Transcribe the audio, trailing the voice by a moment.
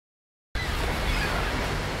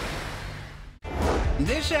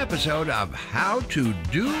This episode of How to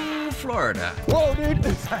Do Florida. Whoa, dude.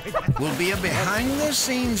 Will be a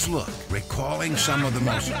behind-the-scenes look, recalling some of the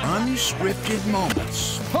most unscripted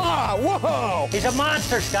moments. Ah, whoa! He's a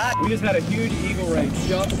monster, Scott. We just had a huge eagle ray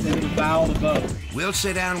jump and he fouled the boat. We'll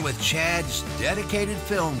sit down with Chad's dedicated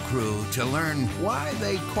film crew to learn why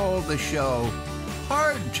they call the show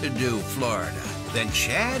Hard to Do Florida. Then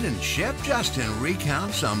Chad and Chef Justin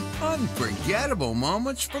recount some unforgettable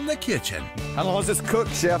moments from the kitchen. How long does this cook,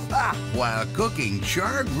 Chef? While cooking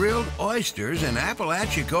char-grilled oysters in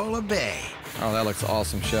Apalachicola Bay. Oh, that looks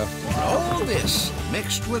awesome, Chef. All this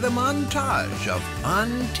mixed with a montage of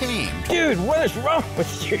untamed, Dude, what is wrong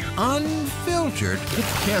with you? unfiltered, Get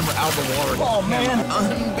the camera out of the water. Oh, man.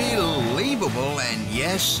 unbelievable, and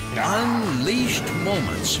yes, unleashed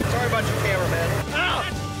moments. Sorry about your camera,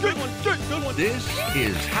 man. Good one, good one. This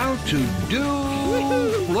is How to Do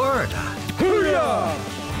Florida.